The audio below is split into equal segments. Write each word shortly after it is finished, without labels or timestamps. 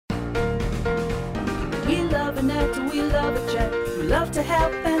laughing at, we love a chat. We love to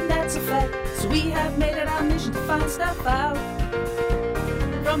help, and that's a fact. So we have made it our mission to find stuff out.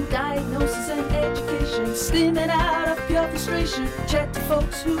 From diagnosis and education, stimming out of pure frustration. Chat to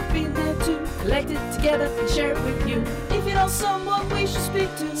folks who've been there too, collect it together and share it with you. If you know someone we should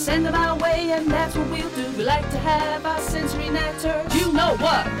speak to, send them our way and that's what we'll do. We like to have our sensory natters. You know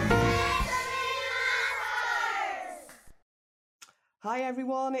what? Hi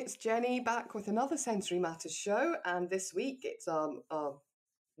everyone, it's Jenny back with another Sensory Matters show, and this week it's our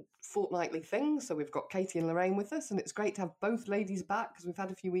fortnightly thing. So we've got Katie and Lorraine with us, and it's great to have both ladies back because we've had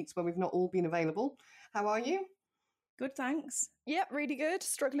a few weeks where we've not all been available. How are you? Good, thanks. Yeah, really good.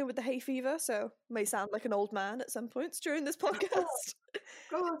 Struggling with the hay fever, so may sound like an old man at some points during this podcast.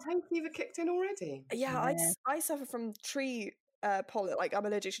 God, hay fever kicked in already. Yeah. I suffer from tree pollen. Like, I'm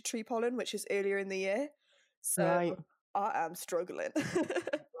allergic to tree pollen, which is earlier in the year, so Right. I am struggling.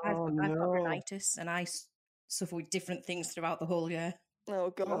 I've got rhinitis, and I suffer with different things throughout the whole year. Oh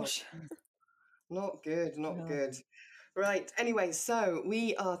gosh. Not good, not good. Right, anyway, so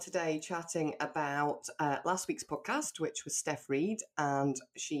we are today chatting about last week's podcast, which was Steph Reed, and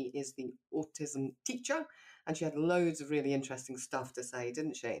she is the autism teacher, and she had loads of really interesting stuff to say,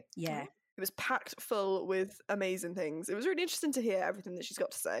 didn't she? Yeah. It was packed full with amazing things. It was really interesting to hear everything that she's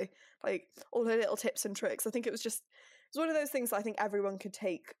got to say, like all her little tips and tricks. I think it was one of those things that I think everyone could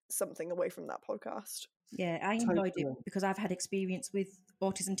take something away from that podcast. Yeah, I enjoyed it because I've had experience with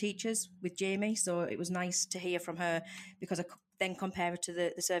autism teachers with Jamie, so it was nice to hear from her because I could then compare it to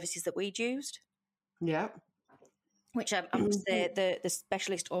the services that we'd used. Yeah. Which I must say, the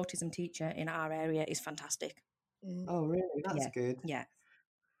specialist autism teacher in our area is fantastic. Oh, really? That's good. Yeah.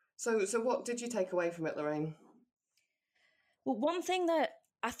 So what did you take away from it, Lorraine? Well, one thing that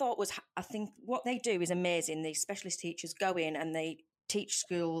I thought was, I think what they do is amazing. These specialist teachers go in and they teach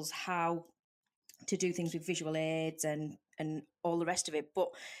schools how to do things with visual aids and all the rest of it. But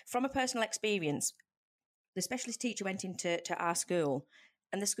from a personal experience, the specialist teacher went into our school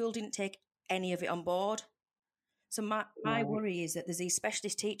and the school didn't take any of it on board. So my worry is that there's these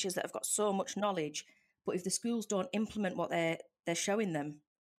specialist teachers that have got so much knowledge, but if the schools don't implement what they're showing them,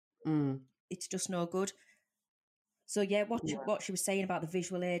 it's just no good. So what she was saying about the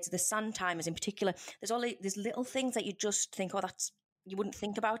visual aids, the sand timers in particular, there's little things that you just think, you wouldn't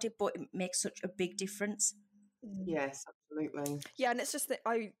think about it, but it makes such a big difference. Yes, absolutely. Yeah, and it's just that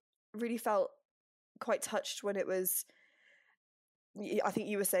I really felt quite touched when it was, I think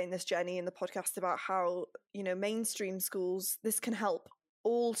you were saying this, Jenny, in the podcast about how, mainstream schools, this can help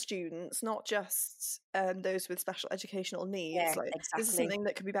all students, not just those with special educational needs. Yeah, exactly. This is something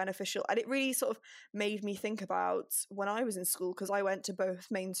that could be beneficial. And it really sort of made me think about when I was in school, because I went to both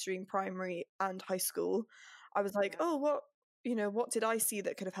mainstream primary and high school. I was like, what did I see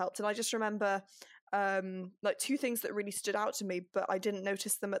that could have helped? And I just remember like two things that really stood out to me, but I didn't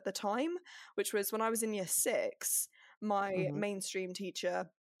notice them at the time, which was when I was in year 6, my mainstream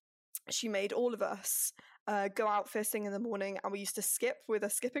teacher, she made all of us go out first thing in the morning, and we used to skip with a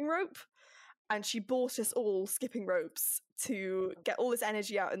skipping rope, and she bought us all skipping ropes to get all this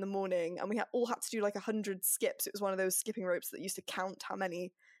energy out in the morning, and we all had to do like 100 skips. It was one of those skipping ropes that used to count how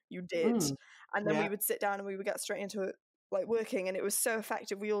many you did, and then we would sit down and we would get straight into it, like working, and it was so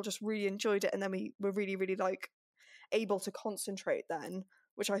effective. We all just really enjoyed it, and then we were really, really like able to concentrate then,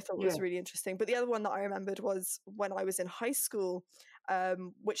 which I thought was really interesting. But the other one that I remembered was when I was in high school,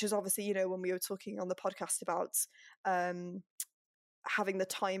 which is obviously, when we were talking on the podcast about having the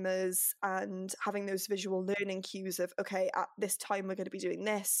timers and having those visual learning cues of, okay, at this time we're going to be doing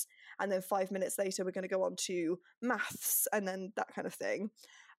this, and then 5 minutes later we're going to go on to maths, and then that kind of thing.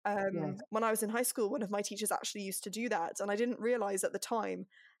 When I was in high school, one of my teachers actually used to do that, and I didn't realize at the time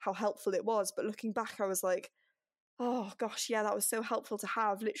how helpful it was, but looking back I was like, oh gosh, yeah, that was so helpful to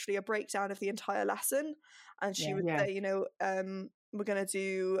have literally a breakdown of the entire lesson. And she would say, we're going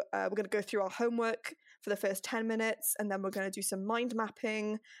to go through our homework for the first 10 minutes, and then we're going to do some mind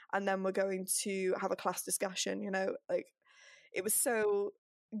mapping, and then we're going to have a class discussion. Like, it was so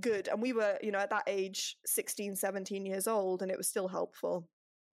good, and we were, at that age 16, 17 years old, and it was still helpful.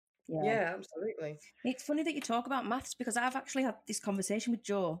 Yeah, absolutely. It's funny that you talk about maths, because I've actually had this conversation with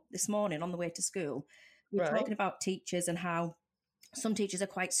Joe this morning on the way to school. We're talking about teachers and how some teachers are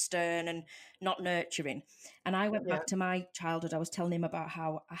quite stern and not nurturing. And I went back to my childhood. I was telling him about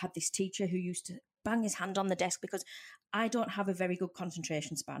how I had this teacher who used to bang his hand on the desk, because I don't have a very good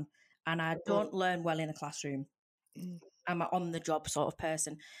concentration span and I don't learn well in a classroom. I'm an on-the-job sort of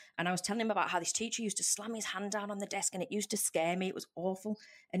person. And I was telling him about how this teacher used to slam his hand down on the desk, and it used to scare me. It was awful.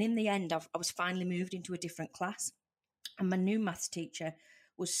 And in the end, I was finally moved into a different class. And my new maths teacher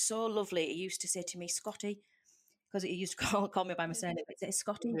was so lovely. He used to say to me, Scotty, because he used to call me by my surname. He'd say,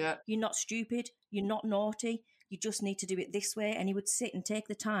 Scotty, Yeah. you're not stupid, you're not naughty, you just need to do it this way. And he would sit and take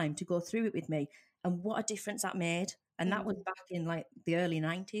the time to go through it with me. And what a difference that made. And that was back in like the early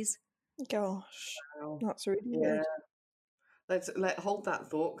 90s. Gosh, Wow. that's really Yeah. good. Let's hold that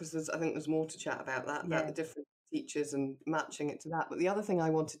thought, because I think there's more to chat about that, about the different teachers and matching it to that. But the other thing I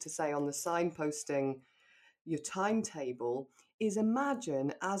wanted to say on the signposting your timetable is,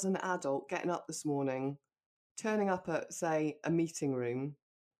 imagine as an adult getting up this morning, turning up at, say, a meeting room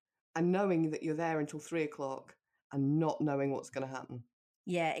and knowing that you're there until 3 o'clock and not knowing what's going to happen.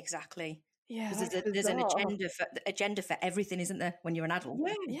 Yeah, exactly. Yeah, Because that's there's an bizarre. agenda for everything, isn't there, when you're an adult?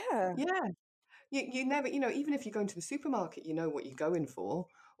 Yeah. Yeah. You never, even if you're going to the supermarket, you know what you're going for,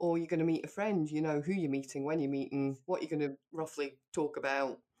 or you're going to meet a friend, you know who you're meeting, when you're meeting, what you're going to roughly talk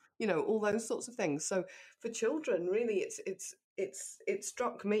about, all those sorts of things. So for children, really, it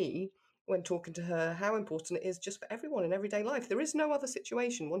struck me when talking to her how important it is just for everyone in everyday life. There is no other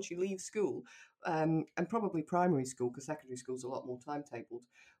situation once you leave school, and probably primary school, because secondary school's a lot more timetabled,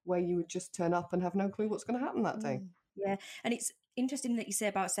 where you would just turn up and have no clue what's going to happen that day. Yeah, and it's interesting that you say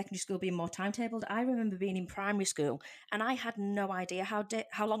about secondary school being more timetabled. I remember being in primary school and I had no idea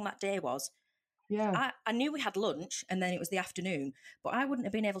how long that day was. Yeah. I knew we had lunch and then it was the afternoon, but I wouldn't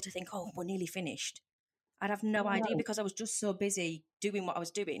have been able to think, oh, we're nearly finished. I'd have no idea because I was just so busy doing what I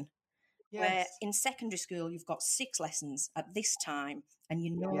was doing. Yes. Where in secondary school, you've got 6 lessons at this time and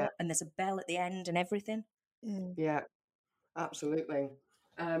and there's a bell at the end and everything. Yeah, absolutely.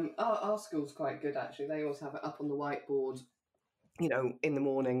 Our school's quite good, actually. They always have it up on the whiteboard, in the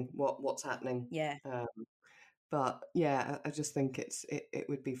morning, what's happening. Yeah. But yeah, I just think it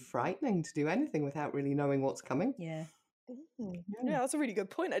would be frightening to do anything without really knowing what's coming. Yeah. Yeah, that's a really good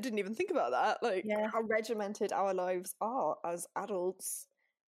point. I didn't even think about that. Like how regimented our lives are as adults.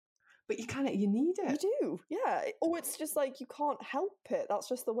 But you need it. You do, yeah. Or it's just like you can't help it. That's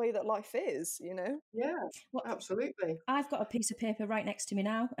just the way that life is, Yeah, absolutely. I've got a piece of paper right next to me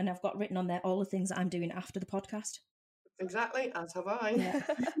now, and I've got written on there all the things that I'm doing after the podcast. Exactly, as have I.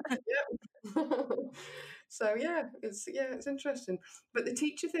 Yeah. So it's interesting. But the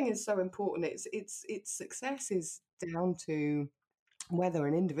teacher thing is so important. Its success is down to whether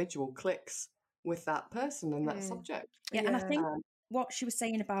an individual clicks with that person and that subject. Yeah, and I think what she was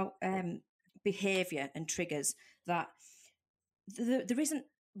saying about behaviour and triggers, that there isn't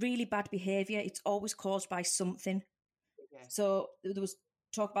really bad behaviour. It's always caused by something. Yeah. So there was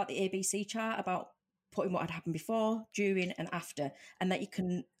talk about the ABC chart, about putting what had happened before, during and after, and that you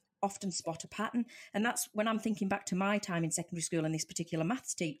can often spot a pattern. And that's when I'm thinking back to my time in secondary school and this particular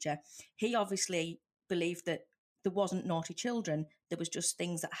maths teacher. He obviously believed that there wasn't naughty children, there was just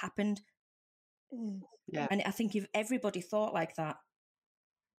things that happened. Yeah. And I think if everybody thought like that,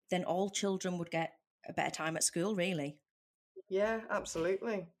 then all children would get a better time at school, really. Yeah,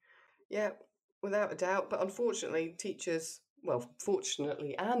 absolutely. Yeah, without a doubt. But unfortunately,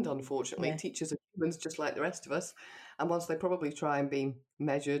 fortunately and unfortunately, teachers are humans just like the rest of us. And whilst they probably try and be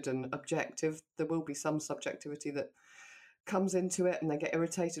measured and objective, there will be some subjectivity that comes into it, and they get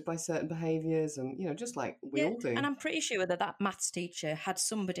irritated by certain behaviours, and just like we all do. And I'm pretty sure that maths teacher had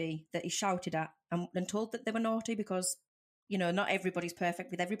somebody that he shouted at and told that they were naughty, because not everybody's perfect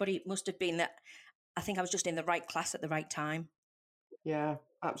with everybody. It must have been that I think I was just in the right class at the right time. Yeah,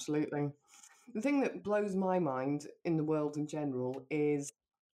 absolutely. The thing that blows my mind in the world in general is,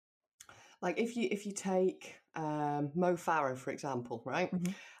 like, if you take Mo Farah, for example, right?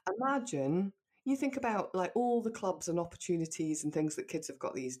 Imagine you think about like all the clubs and opportunities and things that kids have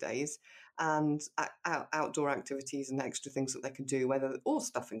got these days, and outdoor activities and extra things that they can do, or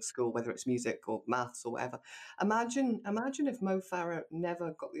stuff in school, whether it's music or maths or whatever. Imagine if Mo Farah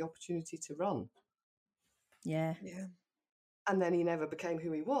never got the opportunity to run. Yeah. And then he never became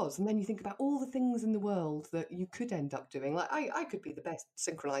who he was. And then you think about all the things in the world that you could end up doing. Like I could be the best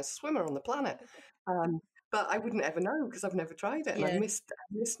synchronized swimmer on the planet, but I wouldn't ever know because I've never tried it, and I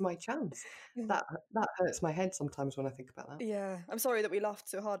missed my chance. That hurts my head sometimes when I think about that. Yeah, I'm sorry that we laughed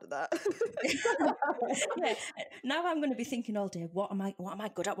so hard at that. Now I'm going to be thinking all day, what am I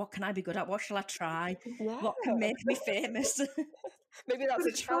good at? What can I be good at? What shall I try? What can make me famous? Maybe that's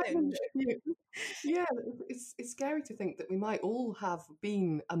a challenge. Yeah, it's scary to think that we might all have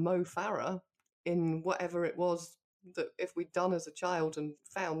been a Mo Farah in whatever it was that if we'd done as a child and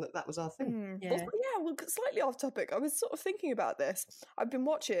found that was our thing. Well, slightly off topic. I was sort of thinking about this. I've been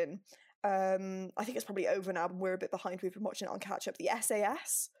watching, I think it's probably over now, but we're a bit behind. We've been watching it on catch up, the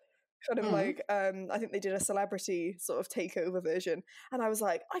SAS. kind of like, I think they did a celebrity sort of takeover version, and I was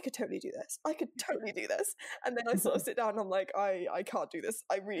like, I could totally do this. I could totally do this. And then I sort of sit down and I'm like, I can't do this.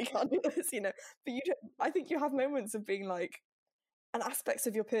 I really can't do this, you know. But I think you have moments of being like, and aspects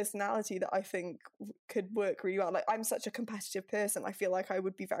of your personality that I think could work really well. Like, I'm such a competitive person. I feel like I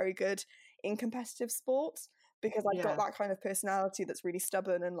would be very good in competitive sports because I've got that kind of personality that's really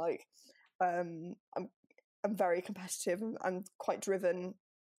stubborn and like, I'm very competitive and quite driven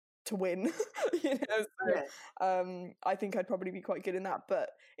to win, you know. So, I think I'd probably be quite good in that,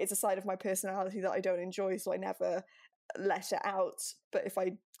 but it's a side of my personality that I don't enjoy, so I never let it out. But if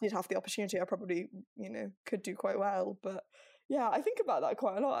I did have the opportunity, I probably, you know, could do quite well. But yeah, I think about that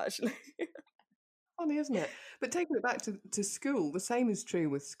quite a lot, actually. Funny, isn't it? But taking it back to school, the same is true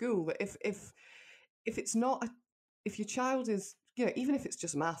with school. That if it's not, if your child is, you know, even if it's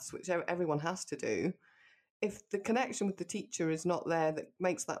just maths, which everyone has to do, if the connection with the teacher is not there, that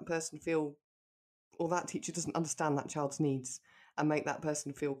makes that person feel, or that teacher doesn't understand that child's needs and make that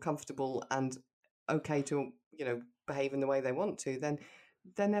person feel comfortable and okay to, you know, behave in the way they want to, then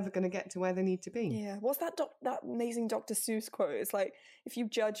they're never going to get to where they need to be. Yeah. What's that amazing Dr. Seuss quote? It's like, if you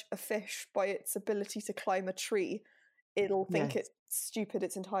judge a fish by its ability to climb a tree, it'll think it's stupid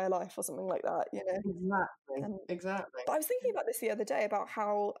its entire life, or something like that, you know? Exactly. But I was thinking about this the other day about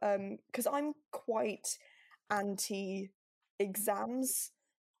how, because I'm quite anti-exams,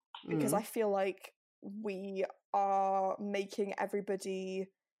 because I feel like we are making everybody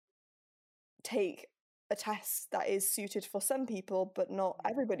take a test that is suited for some people, but not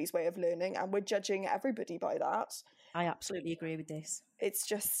everybody's way of learning, and we're judging everybody by that. I absolutely agree with this. It's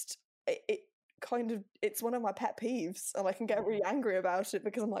just, it kind of, it's one of my pet peeves, and I can get really angry about it,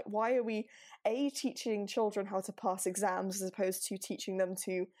 because I'm like, why are we teaching children how to pass exams as opposed to teaching them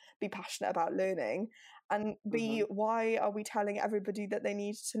to be passionate about learning? And B, why are we telling everybody that they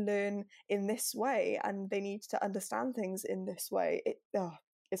need to learn in this way and they need to understand things in this way?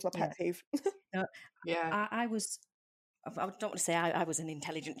 It's my pet peeve. I don't want to say I was an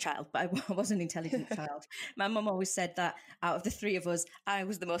intelligent child, but I was an intelligent child. My mum always said that out of the three of us, I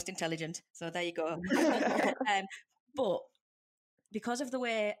was the most intelligent. So there you go. But because of the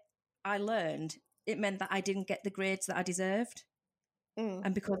way I learned, it meant that I didn't get the grades that I deserved.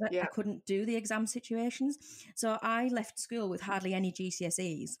 And because I couldn't do the exam situations. So I left school with hardly any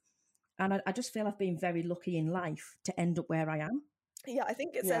GCSEs. And I just feel I've been very lucky in life to end up where I am. Yeah, I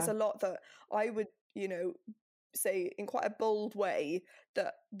think it says a lot that I would, you know, say in quite a bold way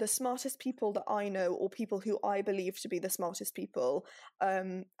that the smartest people that I know, or people who I believe to be the smartest people,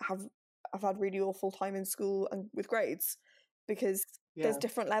 have had really awful time in school and with grades, because there's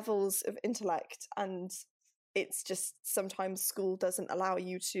different levels of intellect, and it's just sometimes school doesn't allow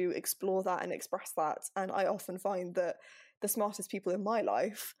you to explore that and express that. And I often find that the smartest people in my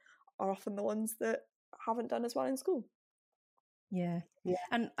life are often the ones that haven't done as well in school. Yeah.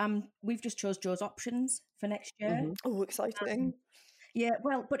 And we've just chose Joe's options for next year. Oh, exciting. Yeah,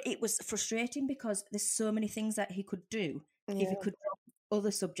 well, but it was frustrating because there's so many things that he could do if he could drop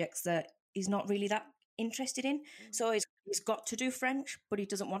other subjects that he's not really that interested in. So he's got to do French, but he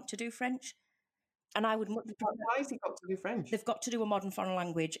doesn't want to do French. And I would... Why has he got to do French? They've got to do a modern foreign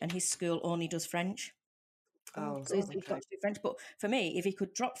language, and his school only does French. Oh, so he's got to do French. But for me, if he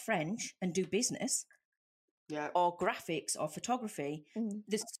could drop French and do business... or graphics or photography,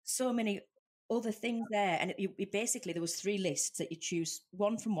 there's so many other things there. And it basically, there was 3 lists that you choose,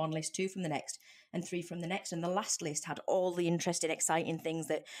 1 from one list, 2 from the next, and 3 from the next. And the last list had all the interesting, exciting things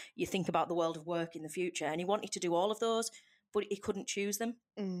that you think about the world of work in the future. And he wanted to do all of those, but he couldn't choose them.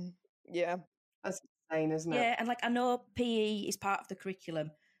 Yeah. That's insane, isn't it? Yeah, and like, I know PE is part of the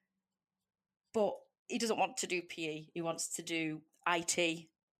curriculum, but he doesn't want to do PE. He wants to do IT.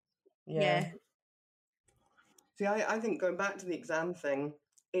 Yeah. See, I think going back to the exam thing,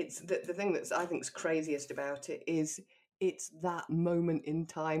 it's the thing that's I think is craziest about it is it's that moment in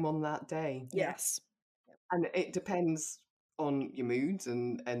time on that day. Yes. And it depends on your moods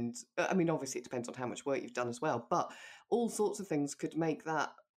and I mean, obviously it depends on how much work you've done as well, but all sorts of things could make that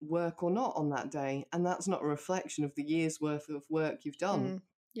work or not on that day. And that's not a reflection of the year's worth of work you've done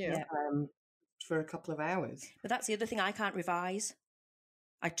for a couple of hours. But that's the other thing, I can't revise.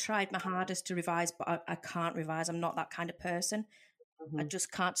 I tried my hardest to revise, but I can't revise. I'm not that kind of person. I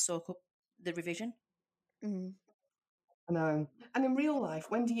just can't soak up the revision. I know. And in real life,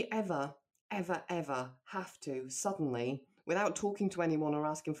 when do you ever have to suddenly, without talking to anyone or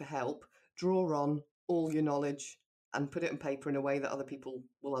asking for help, draw on all your knowledge and put it on paper in a way that other people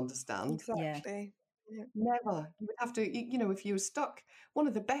will understand? Exactly. Yeah. Never. You would have to, you know, if you were stuck, one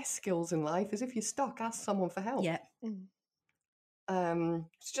of the best skills in life is if you're stuck, ask someone for help. Yeah.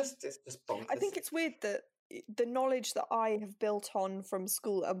 It's just bonkers. I think it's weird that the knowledge that I have built on from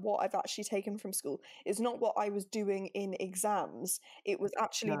school and what I've actually taken from school is not what I was doing in exams. It was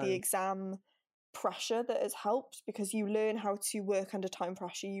actually the No. exam pressure that has helped, because you learn how to work under time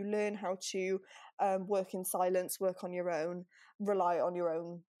pressure. You learn how to work in silence, work on your own, rely on your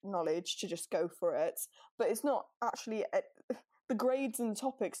own knowledge to just go for it. But it's not actually the grades and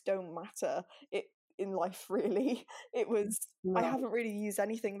topics don't matter in life, really. It was I No. haven't really used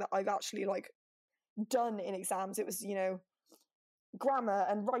anything that I've actually done in exams. It was grammar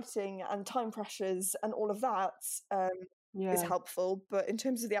and writing and time pressures and all of that is helpful, but in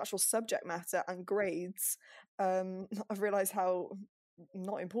terms of the actual subject matter and grades, I've realised how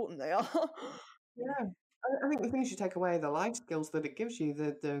not important they are. Yeah, I think the things you take away are the life skills that it gives you,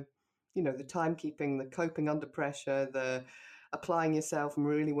 the the timekeeping, the coping under pressure, the applying yourself and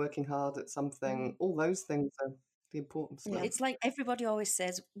really working hard at something. All those things are the important stuff. It's like everybody always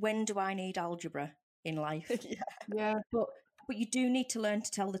says, when do I need algebra in life? Yeah. But you do need to learn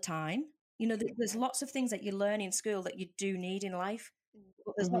to tell the time. There's lots of things that you learn in school that you do need in life.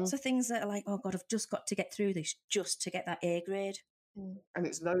 But there's lots of things that are like, oh God, I've just got to get through this just to get that A grade. And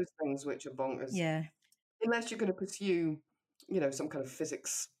it's those things which are bonkers. Yeah. Unless you're going to pursue, some kind of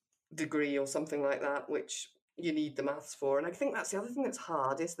physics degree or something like that, which you need the maths for. And I think that's the other thing that's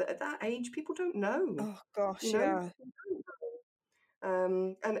hard, is that at that age, people don't know. Oh gosh, yeah.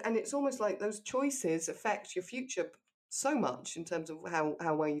 And it's almost like those choices affect your future so much in terms of how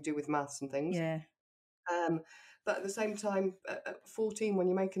well you do with maths and things. Yeah. But at the same time, at 14, when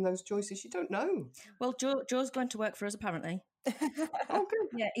you're making those choices, you don't know. Well, Joe's going to work for us, apparently. Oh, good.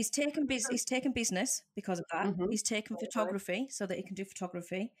 Yeah, he's taken business because of that. He's taken photography so that he can do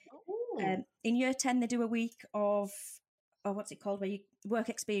photography. In year 10, they do a week of, what's it called, where you work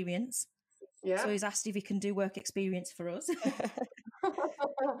experience. Yeah. So he's asked if he can do work experience for us. I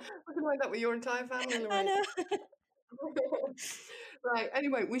can like that with your entire family, Lorraine. I know. Right,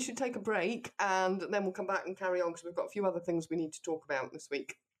 anyway, we should take a break and then we'll come back and carry on because we've got a few other things we need to talk about this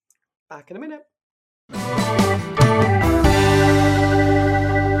week. Back in a minute.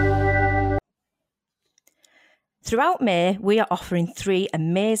 Throughout May, we are offering 3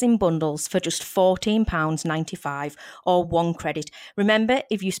 amazing bundles for just £14.95 or 1 credit. Remember,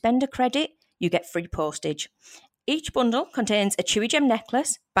 if you spend a credit, you get free postage. Each bundle contains a Chewy Gem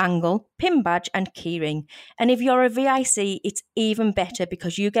necklace, bangle, pin badge and keyring. And if you're a VIC, it's even better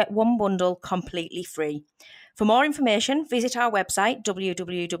because you get 1 bundle completely free. For more information, visit our website,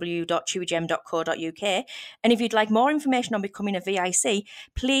 www.chewygem.co.uk. And if you'd like more information on becoming a VIC,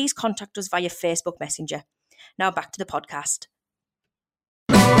 please contact us via Facebook Messenger. Now back to the podcast.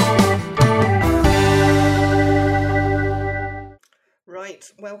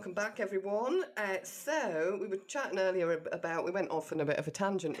 Right, welcome back, everyone. So we were chatting earlier about, we went off on a bit of a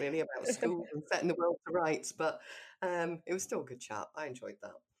tangent, really, about school and setting the world to rights, but it was still a good chat. I enjoyed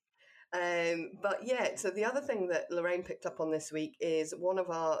that. But yeah, so the other thing that Lorraine picked up on this week is one of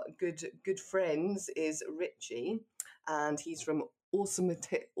our good friends is Richie, and he's from Awesome.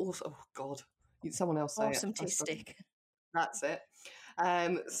 Oh God, someone else say Awesome-tistic. That's it.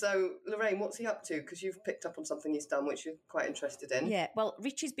 So Lorraine, what's he up to? Because you've picked up on something he's done, which you're quite interested in. Yeah, well,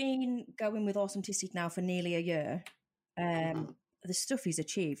 Richie's been going with Awesome-tistic now for nearly a year. The stuff he's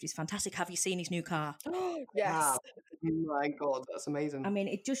achieved is fantastic. Have you seen his new car? Yes. Wow. Oh my God, that's amazing. I mean,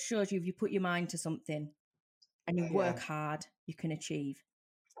 it just shows you if you put your mind to something and you work hard, you can achieve.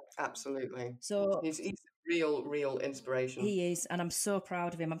 Absolutely. So he's real inspiration. He is, and I'm so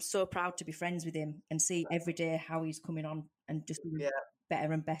proud of him. I'm so proud to be friends with him and see every day how he's coming on and just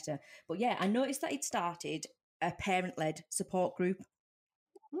better and better. But yeah, I noticed that he'd started a parent-led support group,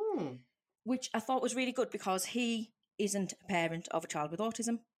 which I thought was really good because he isn't a parent of a child with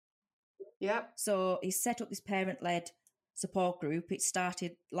autism. Yeah. So he set up this parent-led support group. It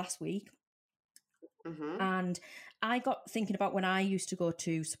started last week. And I got thinking about when I used to go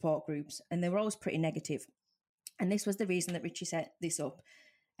to support groups, and they were always pretty negative. And this was the reason that Richie set this up.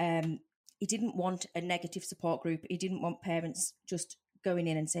 He didn't want a negative support group. He didn't want parents just going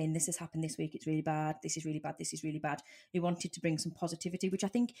in and saying, this has happened this week, it's really bad, this is really bad, this is really bad. He wanted to bring some positivity, which I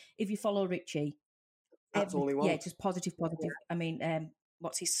think if you follow Richie, that's all he wants. Yeah, just positive. Yeah. I mean,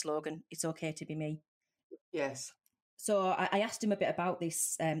 what's his slogan? It's okay to be me. Yes. So I asked him a bit about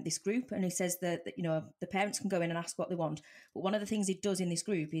this group, and he says that the parents can go in and ask what they want. But one of the things he does in this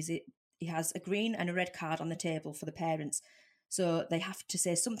group is he has a green and a red card on the table for the parents. So they have to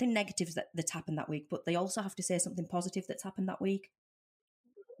say something negative that's happened that week, but they also have to say something positive that's happened that week.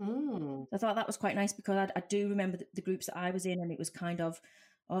 I thought that was quite nice because I do remember the groups that I was in, and it was kind of,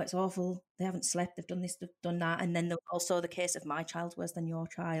 oh, it's awful, they haven't slept, they've done this, they've done that. And then also the case of my child's worse than your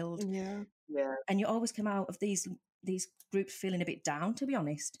child. Yeah. Yeah. And you always come out of these groups feeling a bit down, to be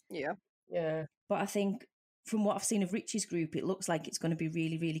honest. Yeah. Yeah. But I think from what I've seen of Richie's group, it looks like it's going to be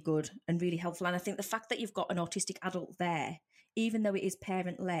really, really good and really helpful. And I think the fact that you've got an autistic adult there, even though it is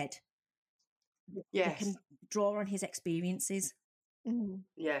parent-led, you can draw on his experiences.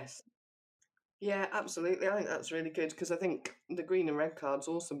 Yes. Yeah, absolutely. I think that's really good, because I think the green and red card's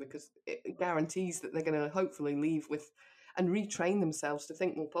awesome, because it guarantees that they're going to hopefully leave with and retrain themselves to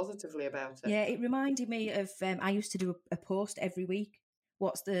think more positively about it. Yeah, it reminded me of, I used to do a post every week.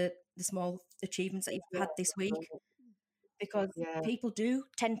 What's the small achievements that you've had this week? Because people do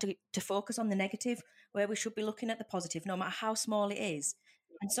tend to focus on the negative, where we should be looking at the positive, no matter how small it is.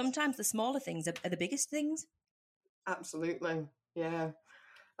 And sometimes the smaller things are the biggest things. Absolutely. Yeah.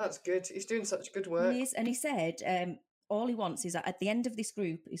 That's good. He's doing such good work. And he said all he wants is that at the end of this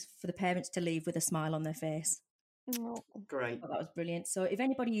group is for the parents to leave with a smile on their face. Oh. Great. That was brilliant. So if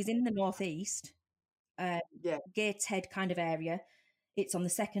anybody is in the northeast, Gateshead kind of area, it's on the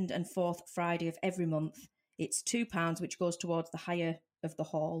 2nd and 4th Friday of every month. It's £2, which goes towards the hire of the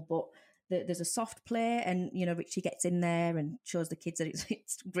hall. But there's a soft play, and Richie gets in there and shows the kids that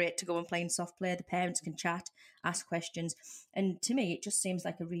it's great to go and play in soft play. The parents can chat, ask questions, and to me, it just seems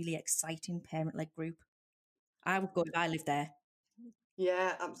like a really exciting parent-led group. I would go if I lived there.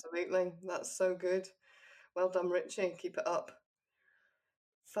 Yeah, absolutely. That's so good. Well done, Richie. Keep it up.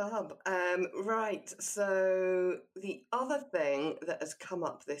 Fab. Right. So the other thing that has come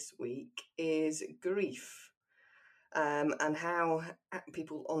up this week is grief. And how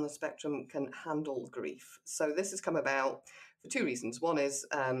people on the spectrum can handle grief. So this has come about for two reasons. One is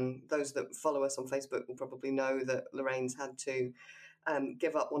those that follow us on Facebook will probably know that Lorraine's had to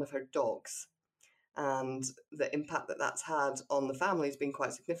give up one of her dogs, and the impact that that's had on the family has been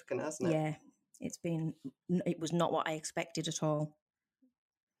quite significant, hasn't it? Yeah, it was not what I expected at all.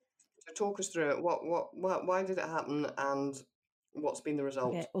 So talk us through it. Why did it happen, and what's been the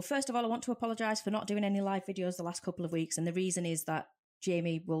result? Okay. Well, first of all, I want to apologise for not doing any live videos the last couple of weeks. And the reason is that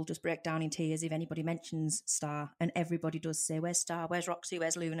Jamie will just break down in tears if anybody mentions Star. And everybody does say, where's Star? Where's Roxy?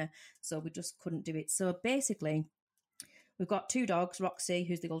 Where's Luna? So we just couldn't do it. So basically, we've got two dogs, Roxy,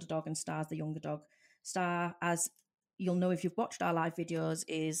 who's the older dog, and Star's the younger dog. Star, as you'll know if you've watched our live videos,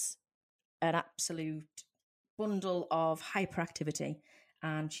 is an absolute bundle of hyperactivity.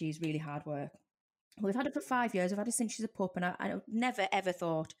 And she's really hard work. We've had her for 5 years. I've had her since she's a pup, and I never, ever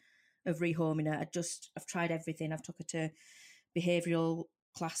thought of rehoming her. I've tried everything. I've took her to behavioural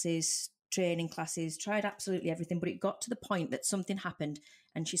classes, training classes, tried absolutely everything, but it got to the point that something happened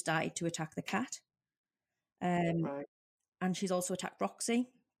and she started to attack the cat. Right. And she's also attacked Roxy,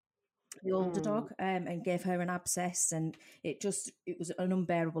 the older dog, and gave her an abscess, and it was an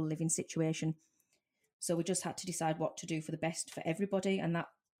unbearable living situation. So we just had to decide what to do for the best for everybody, and that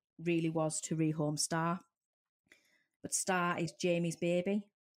really was to rehome Star. But Star is Jamie's baby.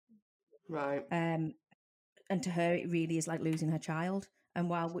 Right. And to her, it really is like losing her child. And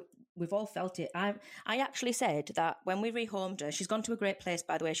while we've all felt it, I actually said that when we rehomed her, she's gone to a great place,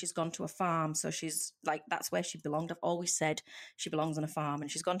 by the way. She's gone to a farm. So she's like, that's where she belonged. I've always said she belongs on a farm,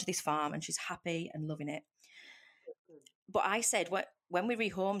 and she's gone to this farm and she's happy and loving it. But I said, when we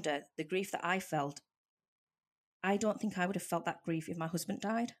rehomed her, the grief that I felt, I don't think I would have felt that grief if my husband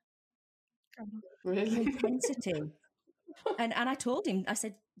died. Really? Intensity. And I told him, I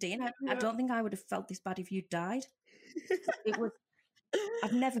said, Dean, I don't think I would have felt this bad if you died.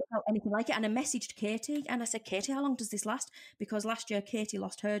 I've never felt anything like it. And I messaged Katie and I said, Katie, how long does this last? Because last year Katie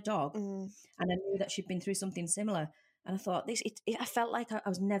lost her dog, and I knew that she'd been through something similar. And I thought, I felt like I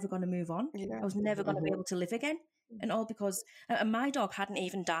was never going to move on. Yeah. I was never going to be able to live again. And all because my dog hadn't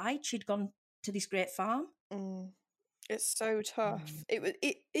even died. She'd gone to this great farm. It's so tough.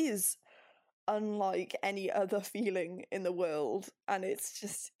 It is unlike any other feeling in the world, and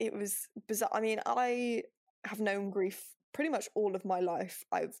it was bizarre. I mean, I have known grief pretty much all of my life.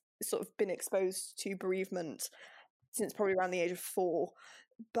 I've sort of been exposed to bereavement since probably around the age of 4,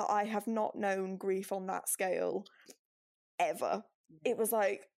 but I have not known grief on that scale ever. It was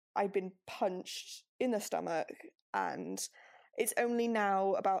like I'd been punched in the stomach, and it's only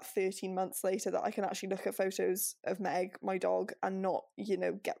now, about 13 months later, that I can actually look at photos of Meg, my dog, and not,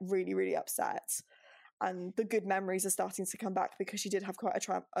 get really, really upset. And the good memories are starting to come back, because she did have quite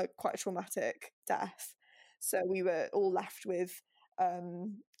a traumatic death. So we were all left with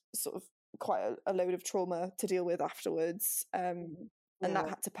sort of quite a load of trauma to deal with afterwards. And that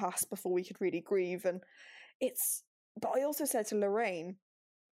had to pass before we could really grieve. But I also said to Lorraine,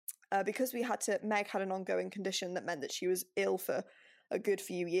 because Meg had an ongoing condition that meant that she was ill for a good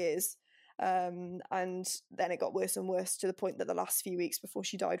few years. And then it got worse and worse to the point that the last few weeks before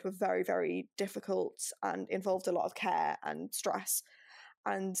she died were very, very difficult and involved a lot of care and stress.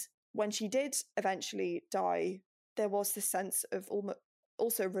 And when she did eventually die, there was this sense of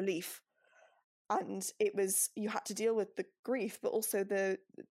also relief. And it was, you had to deal with the grief, but also the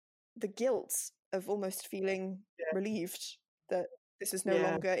guilt of almost feeling relieved that this is no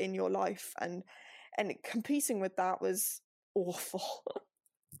longer in your life. And competing with that was awful.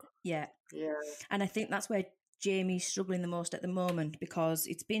 Yeah. And I think that's where Jamie's struggling the most at the moment, because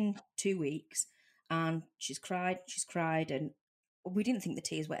it's been 2 weeks and she's cried, and we didn't think the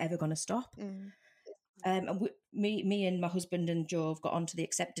tears were ever going to stop. And me and my husband and Joe have got onto the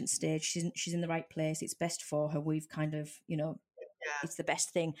acceptance stage. She's in the right place. It's best for her. We've kind of, it's the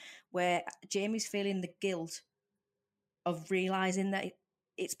best thing. Where Jamie's feeling the guilt of realising that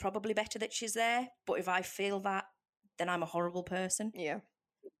it's probably better that she's there. But if I feel that, then I'm a horrible person. Yeah.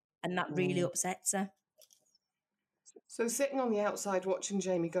 And that really upsets her. So sitting on the outside watching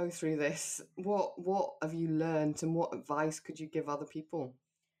Jamie go through this, what have you learned and what advice could you give other people?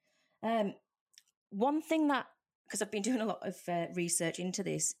 One thing that, because I've been doing a lot of research into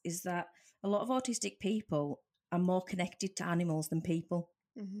this, is that a lot of autistic people are more connected to animals than people.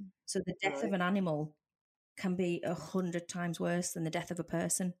 Mm-hmm. So the death of an animal can be 100 times worse than the death of a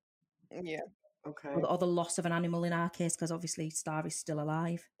person. Yeah. Okay. Or the loss of an animal in our case, because obviously Star is still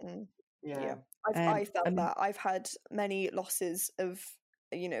alive. Yeah. I felt that. I've had many losses of,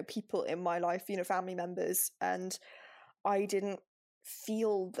 people in my life, family members, and I didn't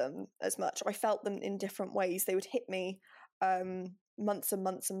feel them as much. I felt them in different ways. They would hit me months and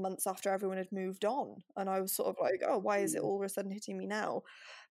months and months after everyone had moved on, and I was sort of like, oh, why is it all of a sudden hitting me now?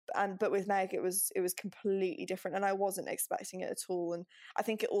 But with Meg, it was completely different, and I wasn't expecting it at all. And I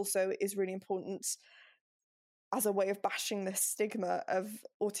think it also is really important as a way of bashing the stigma of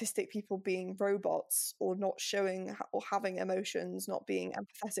autistic people being robots or not showing or having emotions, not being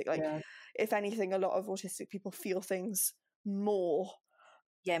empathetic. If anything, a lot of autistic people feel things more.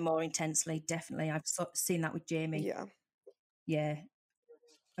 Yeah, more intensely, definitely. I've seen that with Jamie. Yeah.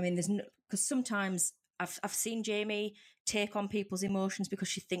 I mean, because sometimes I've seen Jamie take on people's emotions because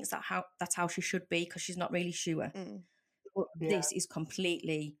she thinks that's how she should be, because she's not really sure. But this is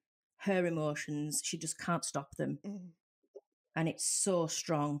completely her emotions. She just can't stop them. And it's so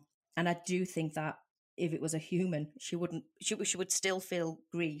strong. And I do think that if it was a human, she would still feel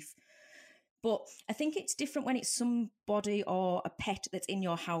grief. But I think it's different when it's somebody or a pet that's in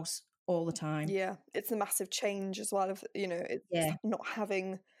your house all the time. Yeah, it's a massive change as well. It's not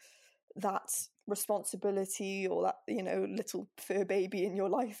having that responsibility or that, little fur baby in your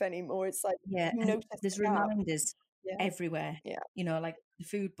life anymore. It's like, there's reminders everywhere. Yeah. Like the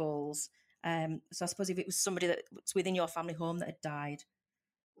food bowls. So I suppose if it was somebody that's within your family home that had died,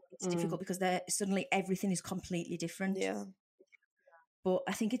 it's difficult because suddenly everything is completely different. Yeah. But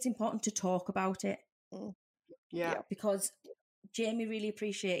I think it's important to talk about it. Yeah. Because Jamie really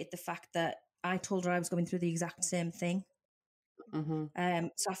appreciated the fact that I told her I was going through the exact same thing. So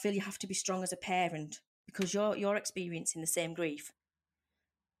I feel you have to be strong as a parent because you're experiencing the same grief.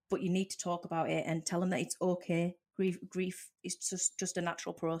 But you need to talk about it and tell them that it's okay. Grief is just a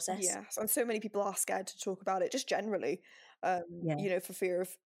natural process. Yes, and so many people are scared to talk about it, just generally, for fear of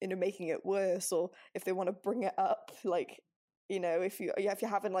making it worse, or if they want to bring it up, like, if you're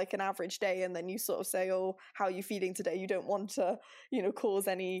having like an average day and then you sort of say, oh, how are you feeling today? You don't want to, cause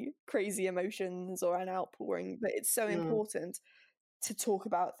any crazy emotions or an outpouring, but it's so important to talk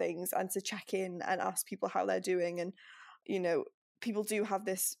about things and to check in and ask people how they're doing. And, people do have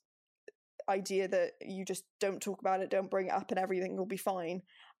this idea that you just don't talk about it, don't bring it up and everything will be fine.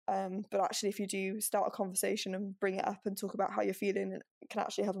 But actually, if you do start a conversation and bring it up and talk about how you're feeling, it can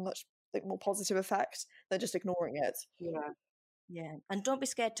actually have a much more positive effect than just ignoring it. Yeah, and don't be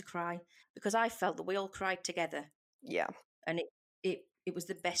scared to cry, because I felt that we all cried together. Yeah, and it was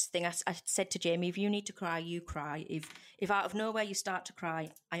the best thing. I said to Jamie, if you need to cry, you cry. If out of nowhere you start to cry,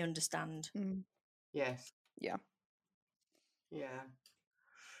 I understand. Yes. Yeah.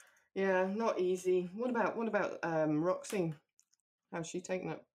 Not easy. What about Roxy? How's she taking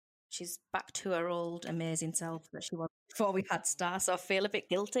it? She's back to her old amazing self that she was before we had Star. So I feel a bit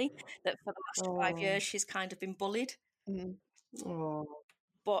guilty that for the last 5 years she's kind of been bullied.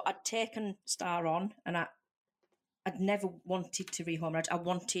 But I'd taken Star on, and I'd never wanted to rehome her. I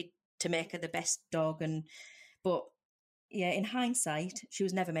wanted to make her the best dog, but in hindsight, she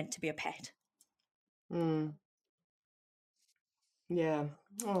was never meant to be a pet. Yeah.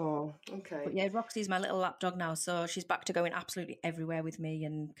 Oh, okay. But yeah, Roxy's my little lapdog now, so she's back to going absolutely everywhere with me.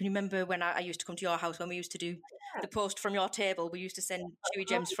 And can you remember when I used to come to your house when we used to do the post from your table? We used to send Chewy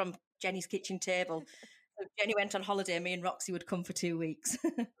Gems from Jenny's kitchen table. So if Jenny went on holiday, me and Roxy would come for 2 weeks.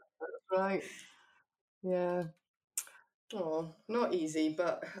 Right. Yeah. Oh, not easy,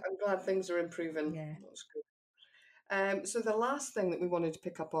 but I'm glad things are improving. Yeah. That's good. So the last thing that we wanted to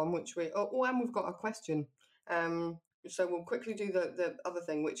pick up on, which and we've got a question. So we'll quickly do the other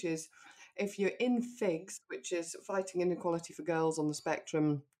thing, which is if you're in FIGS, which is Fighting Inequality for Girls on the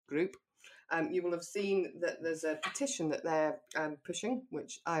Spectrum group, you will have seen that there's a petition that they're pushing,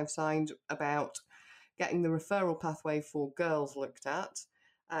 which I've signed, about getting the referral pathway for girls looked at.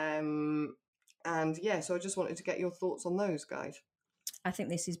 And yeah, so I just wanted to get your thoughts on those, guys. I think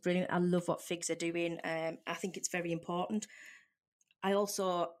this is brilliant. I love what FIGS are doing. I think it's very important. I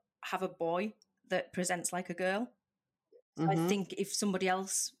also have a boy that presents like a girl. So I think if somebody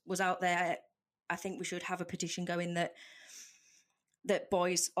else was out there, I think we should have a petition going that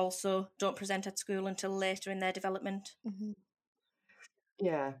boys also don't present at school until later in their development. Mm-hmm.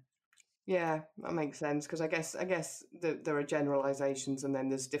 Yeah, that makes sense, because I guess there are generalizations and then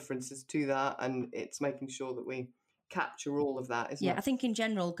there's differences to that, and it's making sure that we capture all of that, isn't it? Yeah, I think in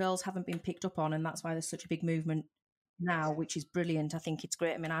general girls haven't been picked up on, and that's why there's such a big movement now, which is brilliant. I think it's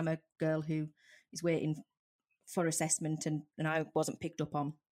great. I mean, I'm a girl who is waiting for assessment and I wasn't picked up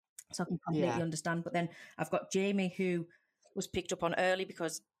on, so I can completely understand. But then I've got Jamie, who was picked up on early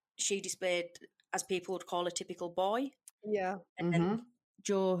because she displayed, as people would call, a typical boy. Yeah. And then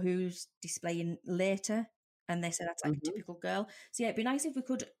Joe, who's displaying later, and they said that's like a typical girl. So yeah, it'd be nice if we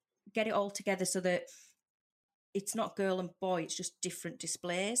could get it all together so that it's not girl and boy, it's just different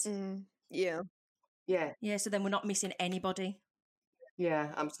displays. Yeah. So then we're not missing anybody.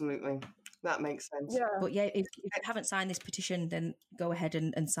 Yeah, absolutely. That makes sense. Yeah. But yeah, if you haven't signed this petition, then go ahead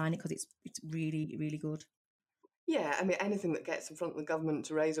and sign it, because it's really, really good. Yeah, I mean, anything that gets in front of the government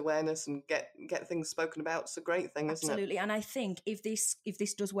to raise awareness and get things spoken about is a great thing, isn't it? Absolutely. And I think if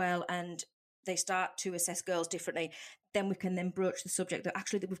this does well and they start to assess girls differently, then we can then broach the subject that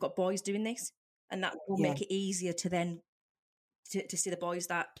actually that we've got boys doing this, and that will make it easier to then to see the boys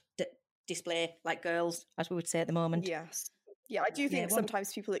that display like girls, as we would say at the moment. Yes. Yeah, I do think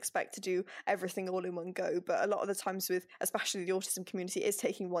sometimes people expect to do everything all in one go, but a lot of the times with especially the autism community, it's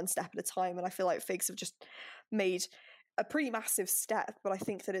taking one step at a time, and I feel like FIGS have just made a pretty massive step, but I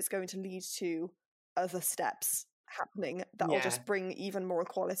think that it's going to lead to other steps happening that will just bring even more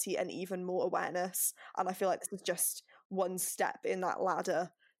equality and even more awareness, and I feel like this is just one step in that ladder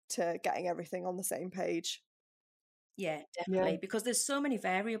to getting everything on the same page. Yeah, definitely, because there's so many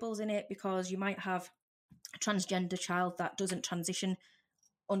variables in it, because you might have a transgender child that doesn't transition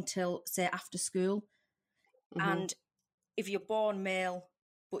until, say, after school. And if you're born male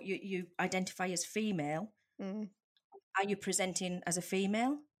but you identify as female, are you presenting as a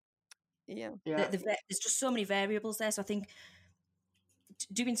female? There's just so many variables there, so I think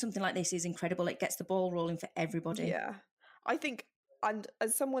doing something like this is incredible. It gets the ball rolling for everybody. Yeah, I think, and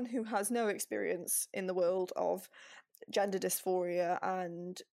as someone who has no experience in the world of gender dysphoria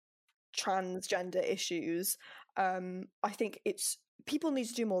and transgender issues, I think people need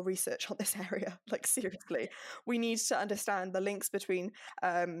to do more research on this area. Like, seriously, we need to understand the links between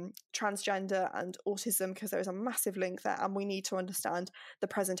transgender and autism, because there is a massive link there, and we need to understand the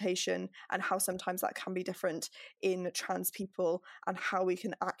presentation and how sometimes that can be different in trans people, and how we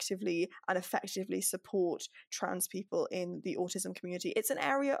can actively and effectively support trans people in the autism community. It's an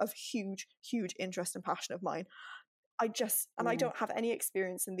area of huge interest and passion of mine. I don't have any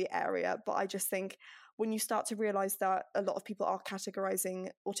experience in the area, but I just think when you start to realize that a lot of people are categorizing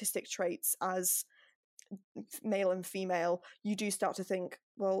autistic traits as male and female, you do start to think,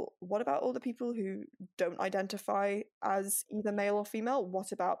 well, what about all the people who don't identify as either male or female?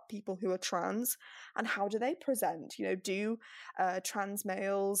 What about people who are trans, and how do they present? Do trans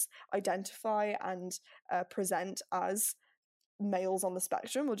males identify and present as males on the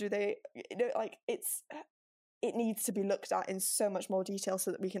spectrum, or do they, it needs to be looked at in so much more detail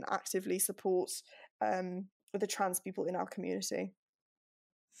so that we can actively support the trans people in our community.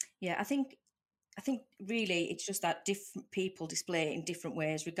 Yeah, I think really it's just that different people display it in different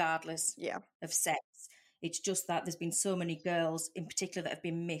ways regardless of sex. It's just that there's been so many girls in particular that have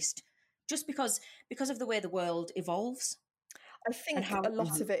been missed just because of the way the world evolves. I think a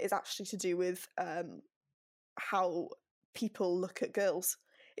lot of it is actually to do with how people look at girls.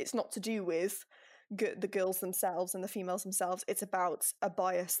 It's not to do with the girls themselves and the females themselves. It's about a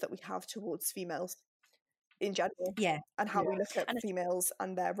bias that we have towards females. in general. Yeah. And how we look at And females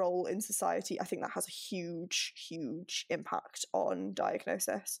and their role in society, I think that has a huge, huge impact on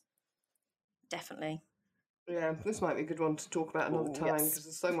diagnosis. definitely. Yeah, this might be a good one to talk about another Ooh, time yes. because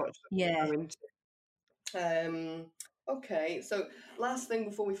there's so much to Yeah. go into. Okay, so last thing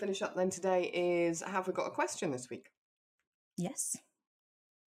before we finish up then today is, have we got a question this week? Yes.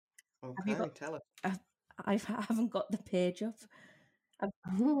 Okay, got- tell us. I haven't got the page up.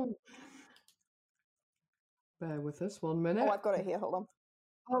 Bear with us 1 minute. Oh, I've got it here. Hold on.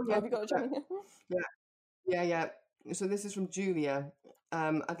 Oh, yeah. Have you got it, Jenny? Yeah. So this is from Julia.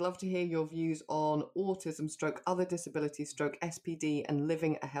 I'd love to hear your views on autism stroke other disabilities stroke SPD and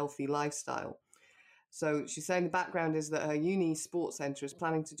living a healthy lifestyle. So she's saying the background is that her uni sports centre is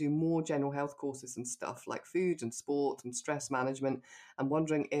planning to do more general health courses and stuff like food and sport and stress management. I'm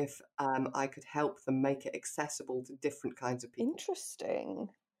wondering if I could help them make it accessible to different kinds of people. Interesting.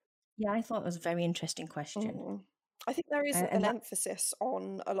 Yeah, I thought it was a very interesting question. I think there is and an that- emphasis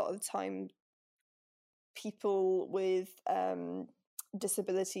on a lot of the time people with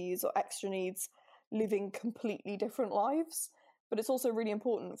disabilities or extra needs living completely different lives. But it's also really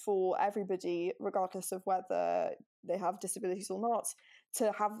important for everybody, regardless of whether they have disabilities or not,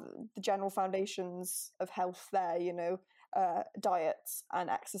 to have the general foundations of health there, diet and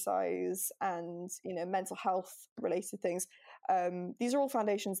exercise and, mental health related things. These are all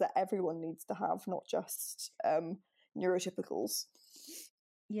foundations that everyone needs to have, not just neurotypicals.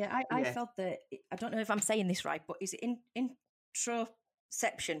 Yeah, I felt that, I don't know if I'm saying this right, but is it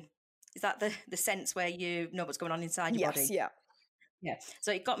interoception? Is that the sense where you know what's going on inside your body? Yes, yeah.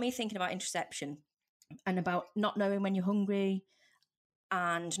 So it got me thinking about interoception and about not knowing when you're hungry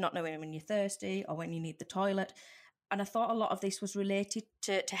and not knowing when you're thirsty or when you need the toilet. And I thought a lot of this was related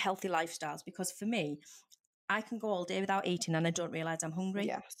to healthy lifestyles, because for me, I can go all day without eating and I don't realise I'm hungry.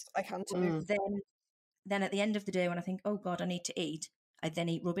 Yes, I can too. Then at the end of the day, when I think, oh God, I need to eat, I then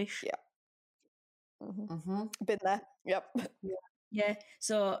eat rubbish. Yeah. Been there. Yep. Yeah.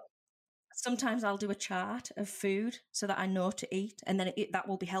 So sometimes I'll do a chart of food so that I know to eat, and then that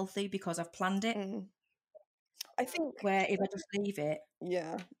will be healthy because I've planned it. I think where if I just leave it,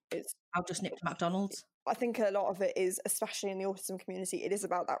 I'll just nip to McDonald's. I think a lot of it is, especially in the autism community, it is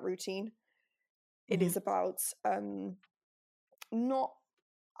about that routine. It is about not,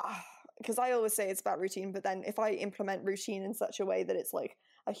 because I always say it's about routine, but then if I implement routine in such a way that it's like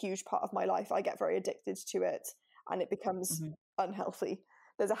a huge part of my life, I get very addicted to it and it becomes unhealthy.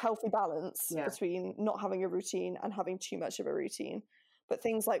 There's a healthy balance between not having a routine and having too much of a routine. But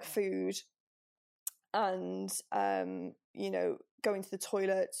things like food and, going to the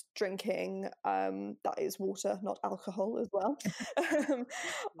toilet, drinking, that is water, not alcohol as well.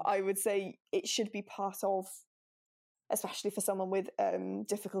 I would say it should be part of, especially for someone with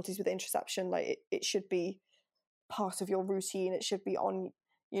difficulties with interoception, like it should be part of your routine. It should be on,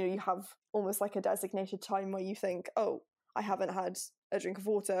 you have almost like a designated time where you think, oh, I haven't had a drink of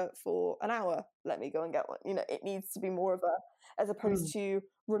water for an hour, let me go and get one. It needs to be more of as opposed to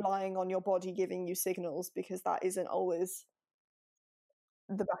relying on your body giving you signals, because that isn't always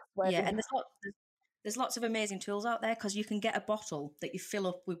the best way. Yeah, and there's lots of amazing tools out there, because you can get a bottle that you fill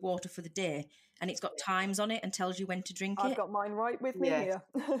up with water for the day and it's got times on it and tells you when to drink it. I've got mine right with me here.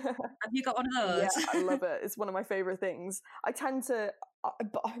 Have you got one of those? Yeah, I love it. It's one of my favorite things. I tend to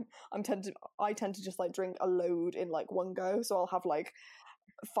just like drink a load in like one go, so I'll have like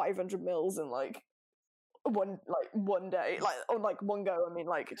 500 mils in like one day, like one go. I mean,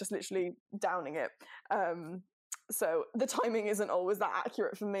 like just literally downing it. So the timing isn't always that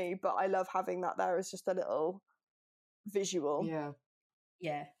accurate for me, but I love having that there as just a little visual.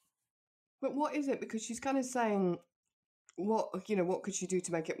 Yeah. But what is it? Because she's kind of saying, what could she do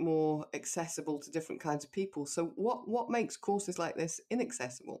to make it more accessible to different kinds of people? So what makes courses like this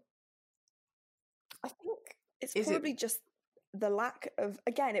inaccessible? I think it's probably just the lack of,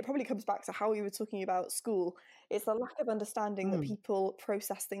 again, it probably comes back to how we were talking about school. It's the lack of understanding that people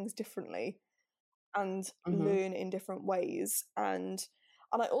process things differently and learn in different ways. And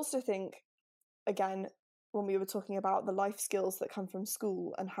I also think, again, when we were talking about the life skills that come from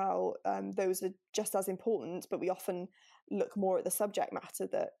school and how those are just as important, but we often look more at the subject matter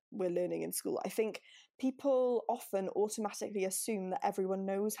that we're learning in school. I think people often automatically assume that everyone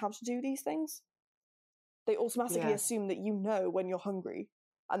knows how to do these things. They automatically assume that you know when you're hungry,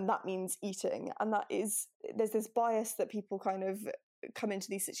 and that means eating. And there's this bias that people kind of come into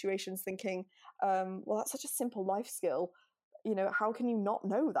these situations thinking, well, that's such a simple life skill. How can you not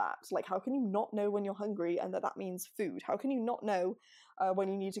know that? Like, how can you not know when you're hungry and that means food? How can you not know when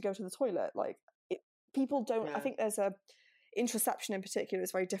you need to go to the toilet? Like, people don't, I think there's interoception in particular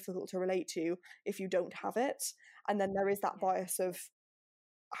is very difficult to relate to if you don't have it. And then there is that bias of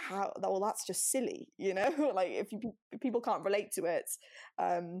how, well, that's just silly, you know, like if people can't relate to it,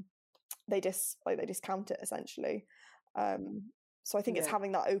 they discount it essentially. So I think it's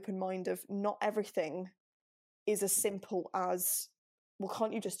having that open mind of not everything is as simple as, well,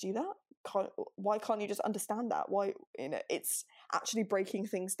 can't you just do that? Why can't you just understand that? Why, you know, it's actually breaking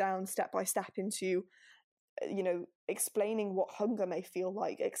things down step by step into, you know, explaining what hunger may feel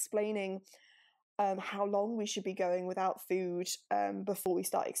like, explaining how long we should be going without food before we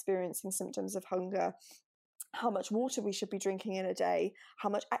start experiencing symptoms of hunger, how much water we should be drinking in a day, how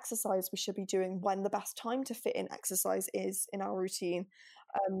much exercise we should be doing, when the best time to fit in exercise is in our routine.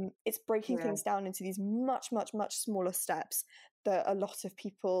 It's breaking things down into these much, much, much smaller steps that a lot of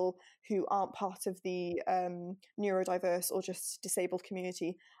people who aren't part of the neurodiverse or just disabled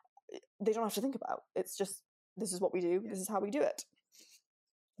community, they don't have to think about. It's just, this is what we do, this is how we do it.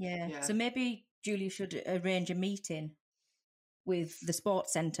 Yeah. So maybe Julia should arrange a meeting with the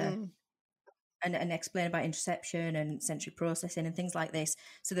sports centre and explain about interoception and sensory processing and things like this,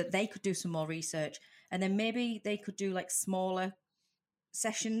 so that they could do some more research. And then maybe they could do like smaller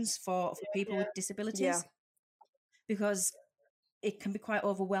sessions for people with disabilities, because it can be quite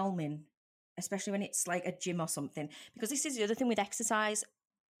overwhelming, especially when it's like a gym or something. Because this is the other thing with exercise.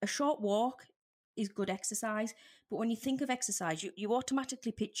 A short walk is good exercise, but when you think of exercise, you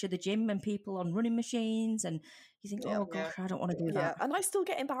automatically picture the gym and people on running machines, and you think, oh gosh, I don't want to do that. And I still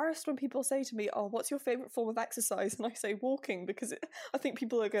get embarrassed when people say to me, oh, what's your favourite form of exercise? And I say walking, because I think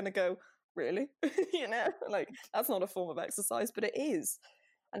people are going to go, really? You know, like, that's not a form of exercise, but it is,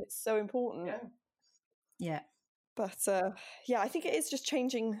 and it's so important. But I think it is just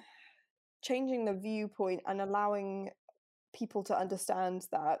changing the viewpoint and allowing people to understand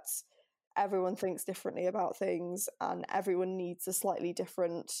that everyone thinks differently about things, and everyone needs a slightly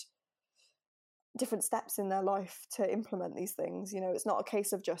different steps in their life to implement these things. You know, it's not a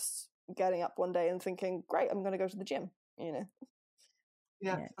case of just getting up one day and thinking, great, I'm going to go to the gym, you know.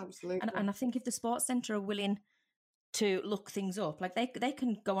 Yeah, absolutely. And I think if the sports centre are willing to look things up, like they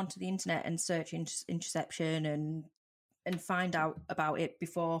can go onto the internet and search interoception and find out about it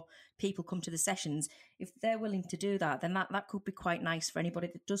before people come to the sessions. If they're willing to do that, then that could be quite nice for anybody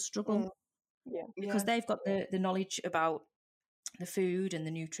that does struggle. Because they've got the knowledge about the food and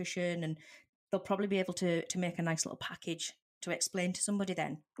the nutrition, and they'll probably be able to make a nice little package to explain to somebody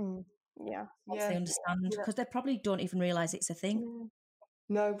then. Once they understand, because they probably don't even realise it's a thing.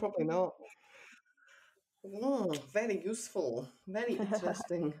 No, probably not. Oh, very useful, very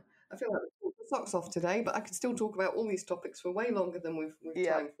interesting. I feel like we talked the socks off today, but I could still talk about all these topics for way longer than we've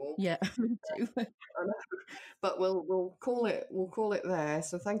time for. Yeah, me too. But we'll call it there.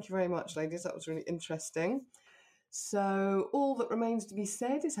 So thank you very much, ladies. That was really interesting. So all that remains to be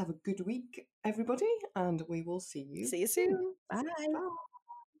said is have a good week, everybody, and we will see you. See you soon. Bye.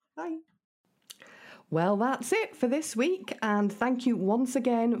 Bye. Well, that's it for this week, and thank you once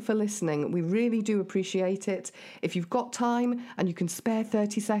again for listening. We really do appreciate it. If you've got time and you can spare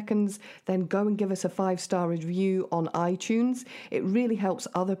 30 seconds, then go and give us a 5-star review on iTunes. It really helps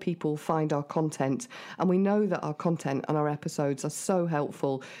other people find our content, and we know that our content and our episodes are so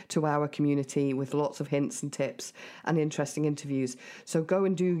helpful to our community, with lots of hints and tips and interesting interviews. So go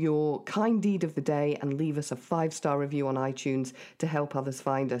and do your kind deed of the day and leave us a 5-star review on iTunes to help others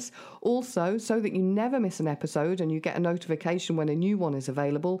find us. Also, so that you never miss an episode and you get a notification when a new one is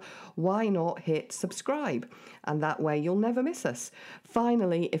available, why not hit subscribe? And that way you'll never miss us.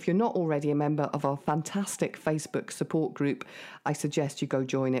 Finally, if you're not already a member of our fantastic Facebook support group, I suggest you go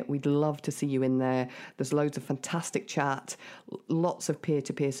join it. We'd love to see you in there. There's loads of fantastic chat, lots of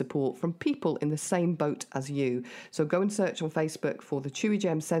peer-to-peer support from people in the same boat as you. So go and search on Facebook for the Chewy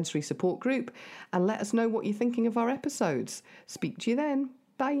Gem Sensory Support Group and let us know what you're thinking of our episodes. Speak to you then.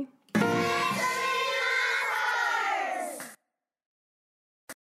 Bye.